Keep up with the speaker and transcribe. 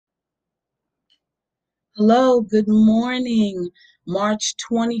Hello, good morning, March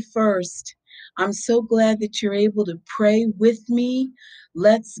 21st. I'm so glad that you're able to pray with me.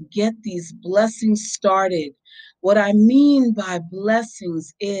 Let's get these blessings started. What I mean by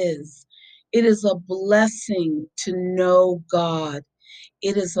blessings is it is a blessing to know God.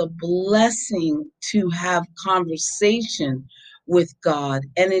 It is a blessing to have conversation with God,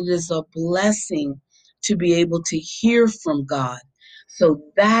 and it is a blessing to be able to hear from God. So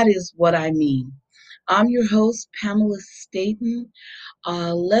that is what I mean. I'm your host, Pamela Staten.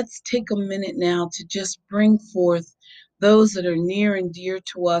 Let's take a minute now to just bring forth those that are near and dear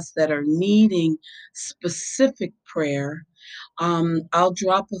to us that are needing specific prayer. I'll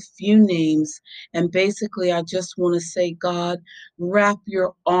drop a few names, and basically, I just want to say, God, wrap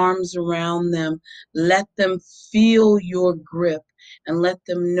your arms around them, let them feel your grip, and let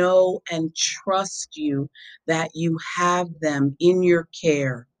them know and trust you that you have them in your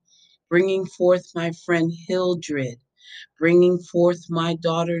care. Bringing forth my friend Hildred, bringing forth my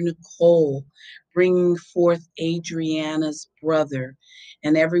daughter Nicole, bringing forth Adriana's brother,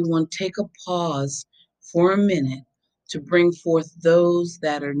 and everyone take a pause for a minute to bring forth those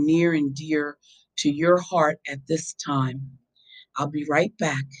that are near and dear to your heart at this time. I'll be right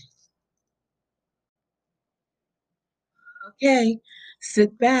back. Okay,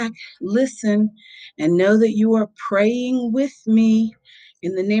 sit back, listen, and know that you are praying with me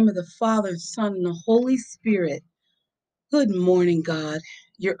in the name of the Father, Son, and the Holy Spirit. Good morning, God.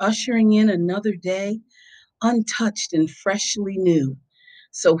 You're ushering in another day, untouched and freshly new.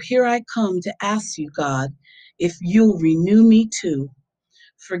 So here I come to ask you, God, if you'll renew me too.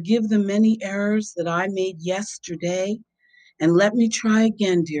 Forgive the many errors that I made yesterday, and let me try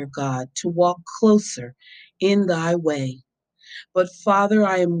again, dear God, to walk closer in thy way. But Father,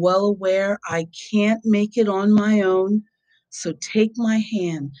 I am well aware I can't make it on my own. So take my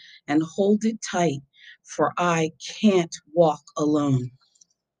hand and hold it tight, for I can't walk alone.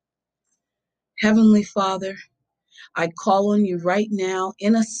 Heavenly Father, I call on you right now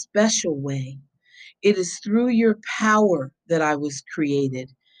in a special way. It is through your power that I was created.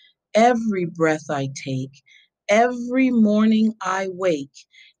 Every breath I take, every morning I wake,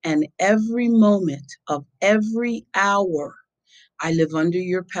 and every moment of every hour, I live under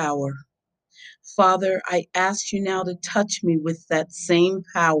your power. Father, I ask you now to touch me with that same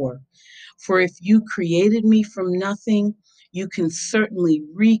power. For if you created me from nothing, you can certainly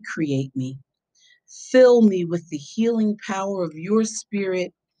recreate me. Fill me with the healing power of your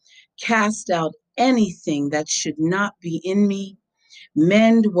spirit. Cast out anything that should not be in me.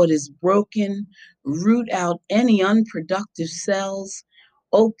 Mend what is broken. Root out any unproductive cells.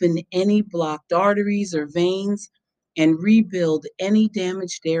 Open any blocked arteries or veins and rebuild any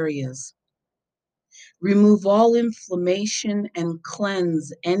damaged areas. Remove all inflammation and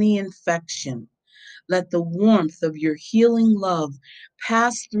cleanse any infection. Let the warmth of your healing love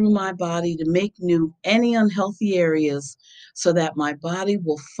pass through my body to make new any unhealthy areas so that my body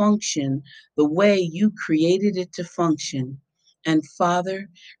will function the way you created it to function. And Father,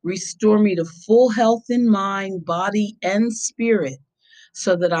 restore me to full health in mind, body, and spirit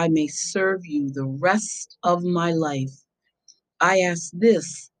so that I may serve you the rest of my life. I ask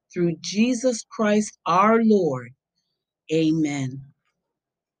this through Jesus Christ our Lord. Amen.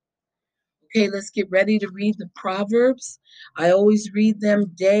 Okay, let's get ready to read the Proverbs. I always read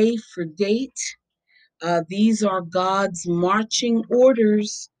them day for date. These are God's marching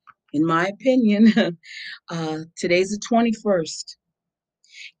orders, in my opinion. Today's the 21st.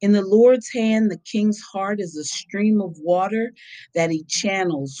 In the Lord's hand, the king's heart is a stream of water that he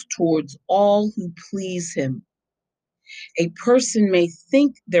channels towards all who please him. A person may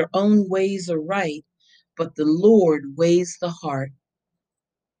think their own ways are right, but the Lord weighs the heart.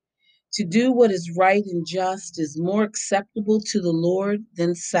 To do what is right and just is more acceptable to the Lord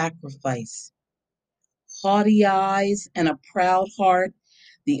than sacrifice. Haughty eyes and a proud heart,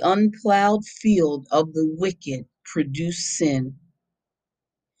 the unplowed field of the wicked produce sin.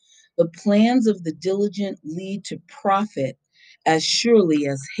 The plans of the diligent lead to profit as surely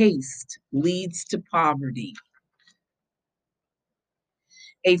as haste leads to poverty.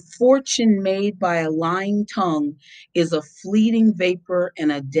 A fortune made by a lying tongue is a fleeting vapor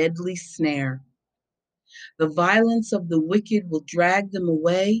and a deadly snare. The violence of the wicked will drag them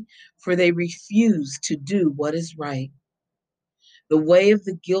away, for they refuse to do what is right. The way of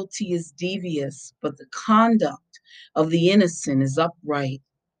the guilty is devious, but the conduct of the innocent is upright.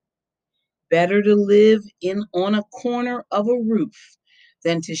 Better to live in on a corner of a roof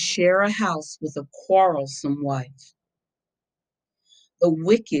than to share a house with a quarrelsome wife. The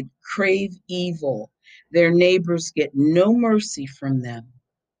wicked crave evil. Their neighbors get no mercy from them.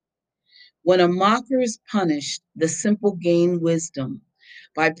 When a mocker is punished, the simple gain wisdom.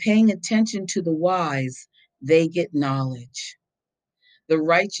 By paying attention to the wise, they get knowledge. The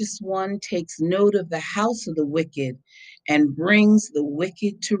righteous one takes note of the house of the wicked and brings the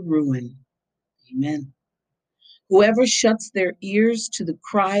wicked to ruin. Amen. Whoever shuts their ears to the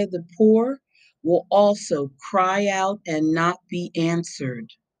cry of the poor will also cry out and not be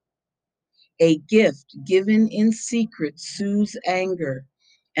answered. A gift given in secret soothes anger,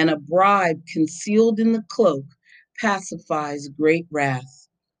 and a bribe concealed in the cloak pacifies great wrath.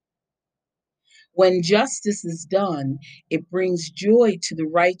 When justice is done, it brings joy to the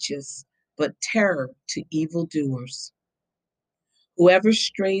righteous, but terror to evildoers. Whoever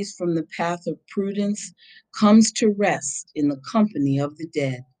strays from the path of prudence comes to rest in the company of the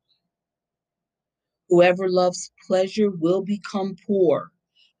dead. Whoever loves pleasure will become poor.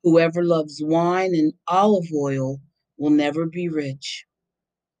 Whoever loves wine and olive oil will never be rich.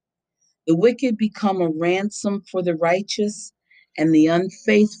 The wicked become a ransom for the righteous, and the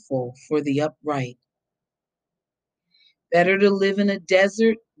unfaithful for the upright. Better to live in a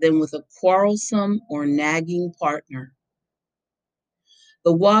desert than with a quarrelsome or nagging partner.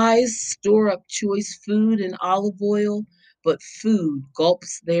 The wise store up choice food and olive oil, but food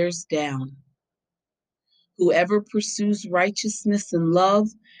gulps theirs down. Whoever pursues righteousness and love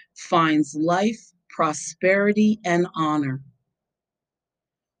finds life, prosperity, and honor.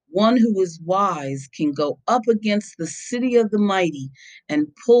 One who is wise can go up against the city of the mighty and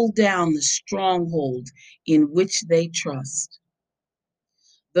pull down the stronghold in which they trust.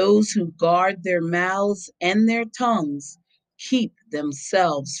 Those who guard their mouths and their tongues keep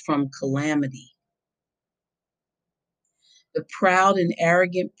themselves from calamity. The proud and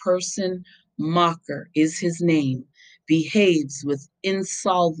arrogant person, mocker is his name, behaves with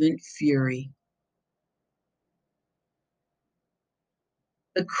insolvent fury.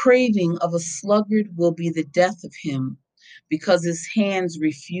 The craving of a sluggard will be the death of him, because his hands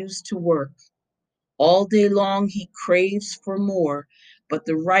refuse to work. All day long he craves for more, but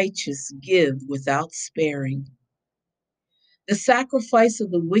the righteous give without sparing. The sacrifice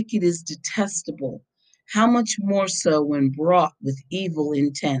of the wicked is detestable, how much more so when brought with evil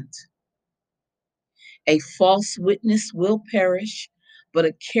intent. A false witness will perish, but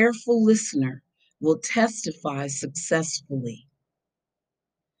a careful listener will testify successfully.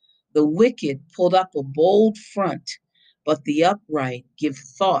 The wicked put up a bold front, but the upright give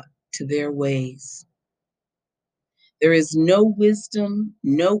thought to their ways. There is no wisdom,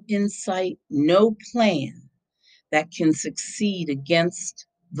 no insight, no plan that can succeed against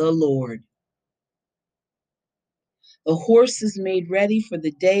the Lord. The horse is made ready for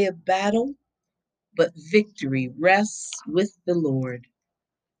the day of battle, but victory rests with the Lord.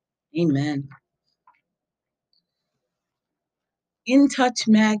 Amen. In Touch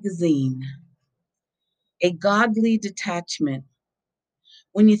Magazine, a godly detachment.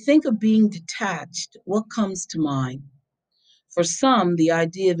 When you think of being detached, what comes to mind? For some, the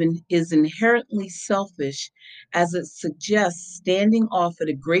idea is inherently selfish, as it suggests standing off at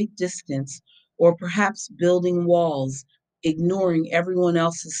a great distance or perhaps building walls, ignoring everyone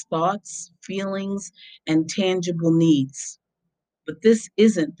else's thoughts, feelings, and tangible needs. But this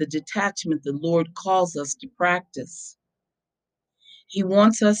isn't the detachment the Lord calls us to practice. He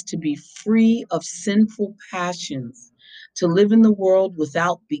wants us to be free of sinful passions, to live in the world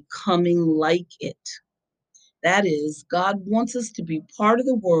without becoming like it. That is, God wants us to be part of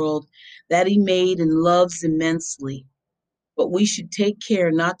the world that He made and loves immensely. But we should take care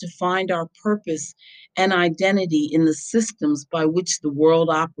not to find our purpose and identity in the systems by which the world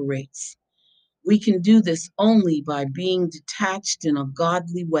operates. We can do this only by being detached in a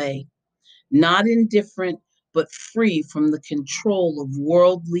godly way, not indifferent, but free from the control of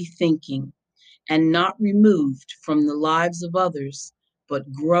worldly thinking, and not removed from the lives of others, but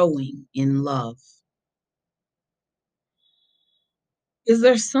growing in love. Is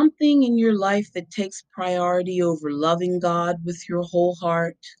there something in your life that takes priority over loving God with your whole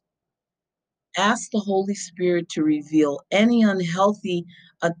heart? Ask the Holy Spirit to reveal any unhealthy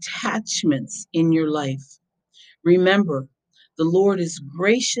attachments in your life. Remember, the Lord is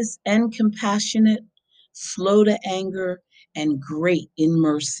gracious and compassionate, slow to anger, and great in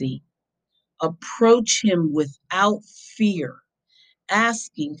mercy. Approach Him without fear,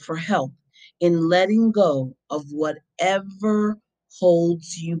 asking for help in letting go of whatever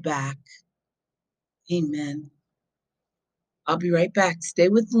holds you back. Amen. I'll be right back. Stay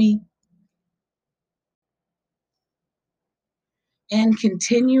with me. And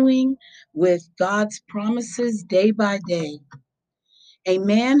continuing with God's promises day by day. A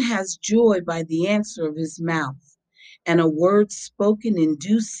man has joy by the answer of his mouth, and a word spoken in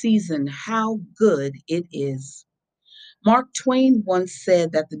due season, how good it is. Mark Twain once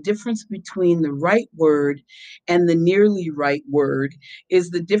said that the difference between the right word and the nearly right word is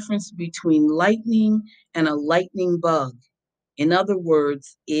the difference between lightning and a lightning bug. In other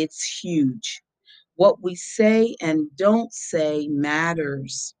words, it's huge. What we say and don't say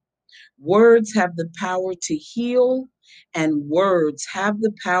matters. Words have the power to heal, and words have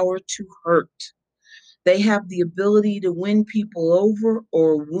the power to hurt. They have the ability to win people over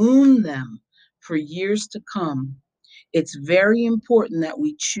or wound them for years to come. It's very important that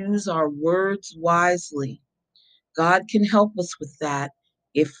we choose our words wisely. God can help us with that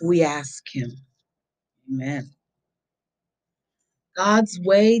if we ask Him. Amen. God's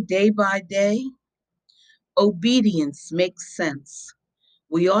way, day by day, obedience makes sense.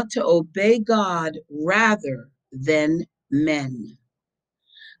 We ought to obey God rather than men.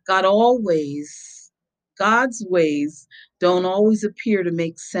 God always, God's ways don't always appear to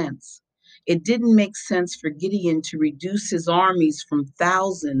make sense. It didn't make sense for Gideon to reduce his armies from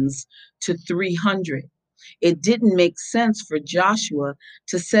thousands to 300. It didn't make sense for Joshua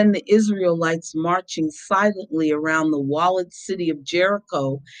to send the Israelites marching silently around the walled city of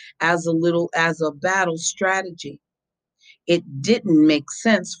Jericho as a battle strategy. It didn't make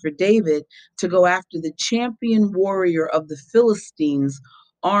sense for David to go after the champion warrior of the Philistines,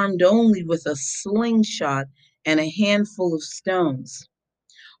 armed only with a slingshot and a handful of stones.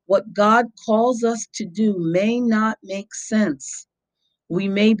 What God calls us to do may not make sense. We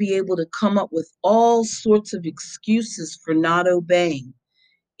may be able to come up with all sorts of excuses for not obeying.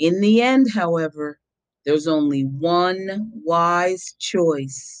 In the end, however, there's only one wise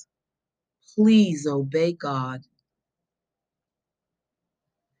choice. Please obey God.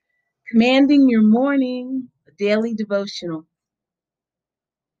 Commanding your morning, a daily devotional.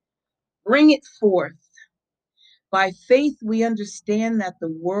 Bring it forth. By faith, we understand that the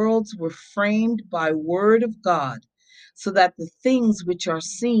worlds were framed by word of God, so that the things which are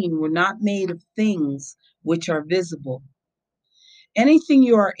seen were not made of things which are visible. Anything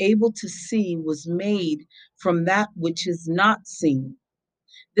you are able to see was made from that which is not seen.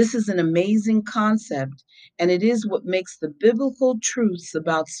 This is an amazing concept, and it is what makes the biblical truths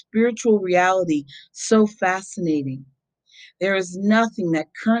about spiritual reality so fascinating. There is nothing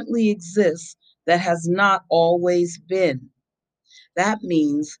that currently exists that has not always been. That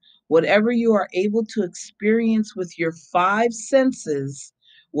means whatever you are able to experience with your five senses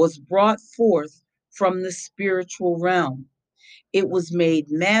was brought forth from the spiritual realm. It was made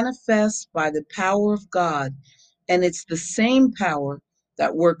manifest by the power of God, and it's the same power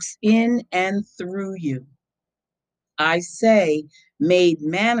that works in and through you. I say made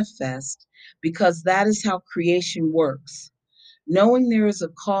manifest because that is how creation works. Knowing there is a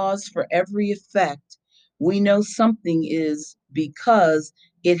cause for every effect, we know something is because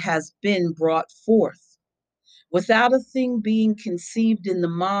it has been brought forth. Without a thing being conceived in the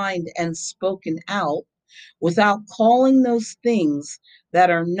mind and spoken out, without calling those things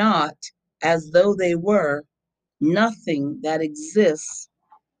that are not as though they were, nothing that exists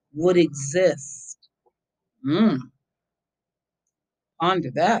would exist.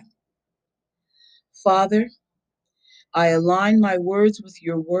 Ponder that. Father, I align my words with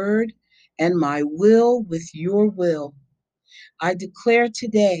your word and my will with your will. I declare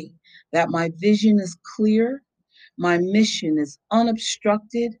today that my vision is clear, my mission is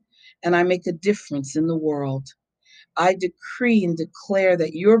unobstructed, and I make a difference in the world. I decree and declare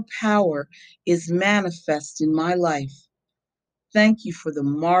that your power is manifest in my life. Thank you for the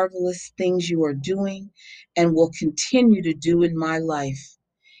marvelous things you are doing and will continue to do in my life.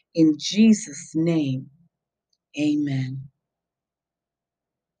 In Jesus' name, amen.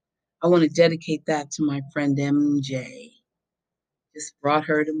 I want to dedicate that to my friend MJ. Just brought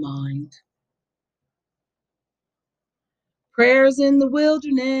her to mind. Prayers in the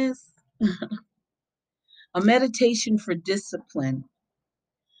wilderness, a meditation for discipline.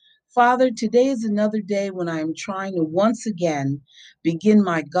 Father, today is another day when I am trying to once again begin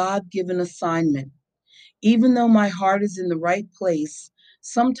my God given assignment. Even though my heart is in the right place,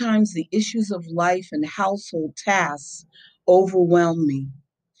 sometimes the issues of life and household tasks overwhelm me.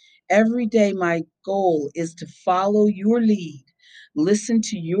 Every day, my goal is to follow your lead, listen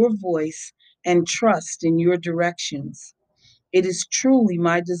to your voice, and trust in your directions. It is truly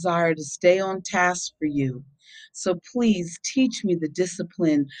my desire to stay on task for you. So please teach me the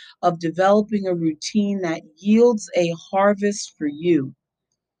discipline of developing a routine that yields a harvest for you.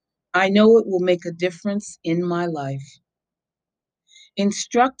 I know it will make a difference in my life.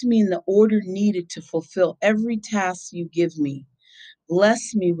 Instruct me in the order needed to fulfill every task you give me.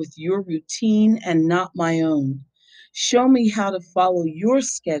 Bless me with your routine and not my own. Show me how to follow your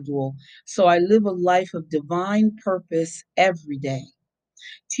schedule so I live a life of divine purpose every day.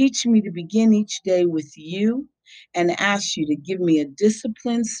 Teach me to begin each day with you and ask you to give me a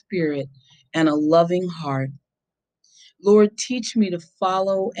disciplined spirit and a loving heart. Lord, teach me to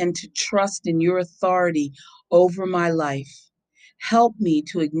follow and to trust in your authority over my life. Help me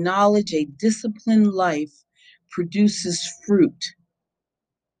to acknowledge a disciplined life produces fruit,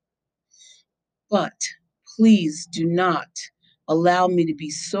 but please do not allow me to be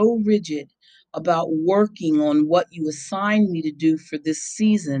so rigid about working on what you assigned me to do for this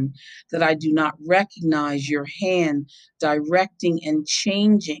season that I do not recognize your hand directing and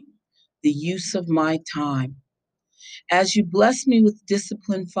changing the use of my time. As you bless me with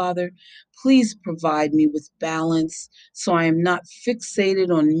discipline, Father, please provide me with balance so I am not fixated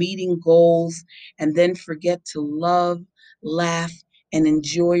on meeting goals and then forget to love, laugh, and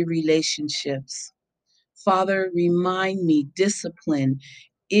enjoy relationships. Father, remind me discipline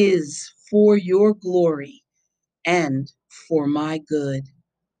is for your glory and for my good.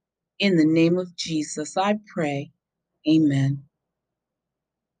 In the name of Jesus, I pray. Amen.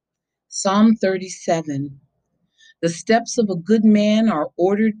 Psalm 37. The steps of a good man are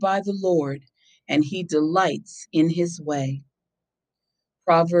ordered by the Lord, and he delights in his way.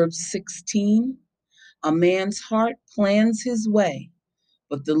 Proverbs 16. A man's heart plans his way,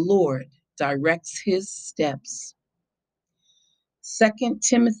 but the Lord directs his steps. 2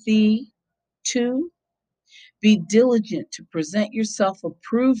 Timothy 2. Be diligent to present yourself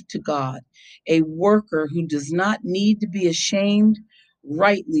approved to God, a worker who does not need to be ashamed,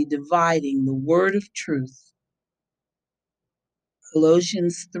 rightly dividing the word of truth.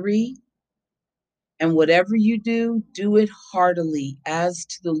 Colossians 3. And whatever you do, do it heartily, as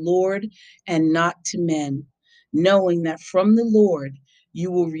to the Lord and not to men, knowing that from the Lord you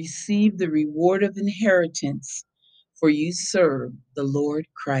will receive the reward of inheritance, for you serve the Lord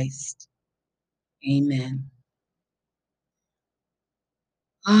Christ. Amen.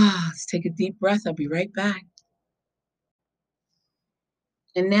 Let's take a deep breath. I'll be right back.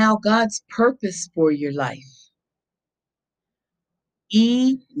 And now, God's purpose for your life.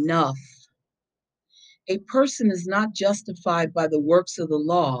 Enough. A person is not justified by the works of the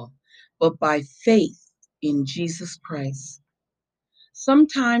law, but by faith in Jesus Christ.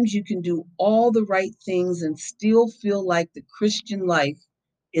 Sometimes you can do all the right things and still feel like the Christian life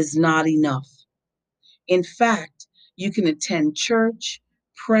is not enough. In fact, you can attend church,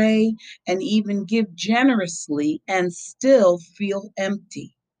 pray, and even give generously and still feel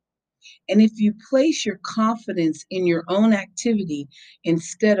empty. And if you place your confidence in your own activity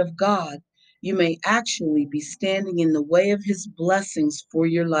instead of God, you may actually be standing in the way of His blessings for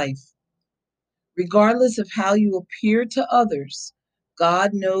your life. Regardless of how you appear to others,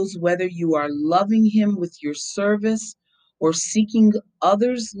 God knows whether you are loving Him with your service or seeking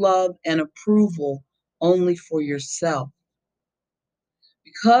others' love and approval only for yourself.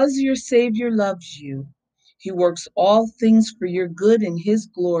 Because your Savior loves you, He works all things for your good and His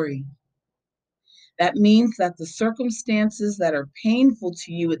glory. That means that the circumstances that are painful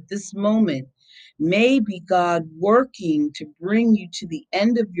to you at this moment may be God working to bring you to the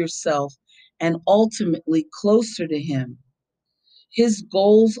end of yourself and ultimately closer to Him. His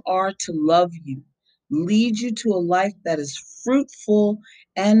goals are to love you, lead you to a life that is fruitful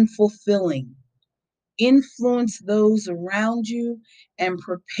and fulfilling, influence those around you, and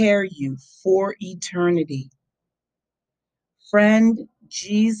prepare you for eternity. Friend,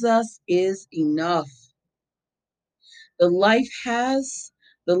 Jesus is enough. The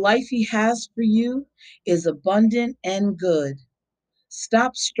the life he has for you is abundant and good.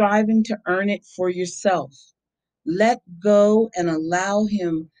 Stop striving to earn it for yourself. Let go and allow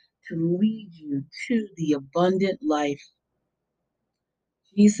him to lead you to the abundant life.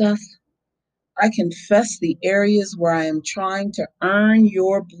 Jesus, I confess the areas where I am trying to earn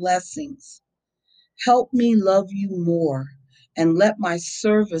your blessings. Help me love you more and let my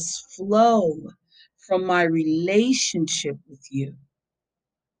service flow from my relationship with you.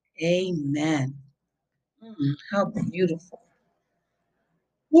 Amen. How beautiful.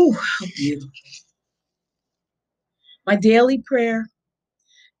 Ooh, how beautiful. My daily prayer.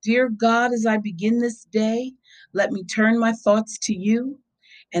 Dear God, as I begin this day, let me turn my thoughts to you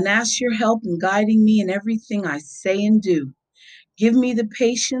and ask your help in guiding me in everything I say and do. Give me the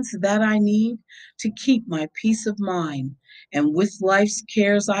patience that I need to keep my peace of mind. And with life's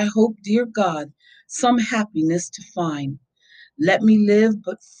cares, I hope, dear God, some happiness to find. Let me live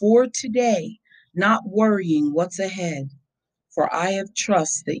but for today, not worrying what's ahead. For I have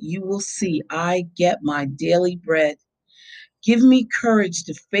trust that you will see I get my daily bread. Give me courage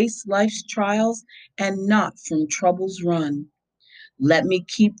to face life's trials and not from troubles run. Let me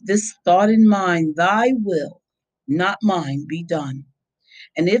keep this thought in mind, thy will, not mine, be done.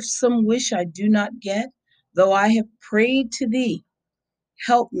 And if some wish I do not get, though I have prayed to thee,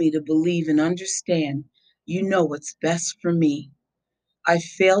 help me to believe and understand you know what's best for me. I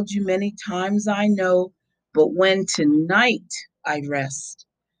failed you many times, I know, but when tonight I rest,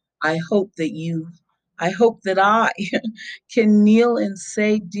 I hope that I can kneel and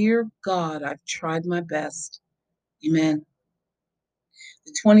say, Dear God, I've tried my best. Amen.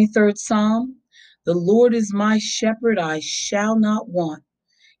 The 23rd Psalm. The Lord is my shepherd, I shall not want.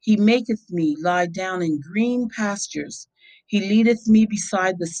 He maketh me lie down in green pastures. He leadeth me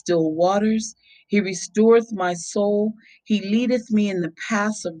beside the still waters. He restoreth my soul. He leadeth me in the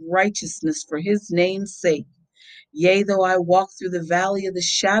paths of righteousness for his name's sake. Yea, though I walk through the valley of the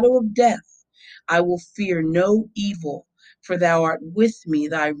shadow of death, I will fear no evil, for thou art with me,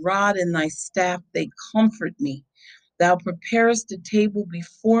 thy rod and thy staff, they comfort me. Thou preparest a table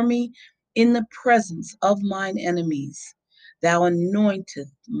before me in the presence of mine enemies. Thou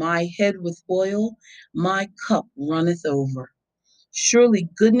anointest my head with oil, my cup runneth over. Surely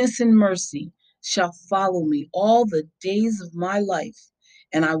goodness and mercy shall follow me all the days of my life,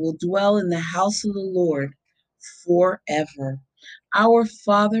 and I will dwell in the house of the Lord forever. Our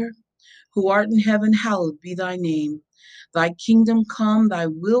Father, who art in heaven, hallowed be thy name. Thy kingdom come, thy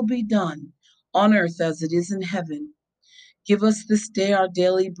will be done, on earth as it is in heaven. Give us this day our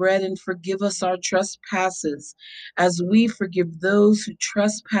daily bread, and forgive us our trespasses, as we forgive those who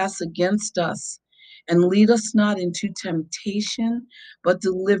trespass against us. And lead us not into temptation, but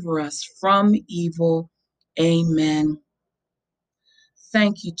deliver us from evil. Amen.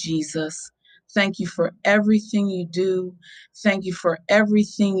 Thank you, Jesus. Thank you for everything you do. Thank you for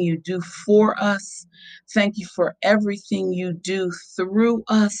everything you do for us. Thank you for everything you do through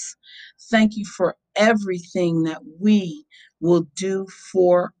us. Thank you for everything that we will do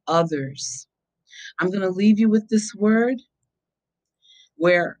for others. I'm going to leave you with this word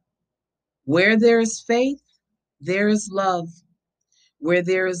where there is faith, there is love. Where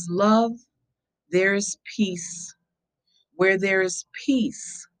there is love, there is peace. Where there is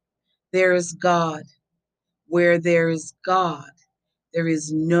peace, there is God. Where there is God, there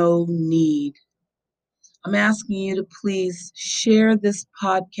is no need. I'm asking you to please share this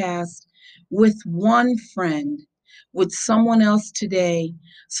podcast with one friend, with someone else today,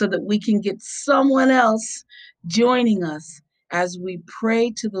 so that we can get someone else joining us as we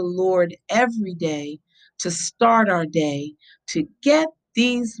pray to the Lord every day to start our day, to get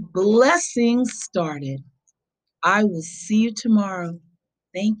these blessings started. I will see you tomorrow.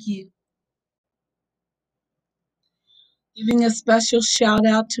 Thank you. Giving a special shout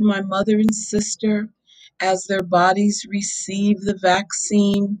out to my mother and sister as their bodies receive the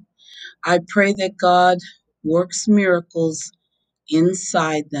vaccine. I pray that God works miracles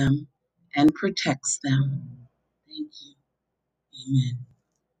inside them and protects them. Thank you. Amen.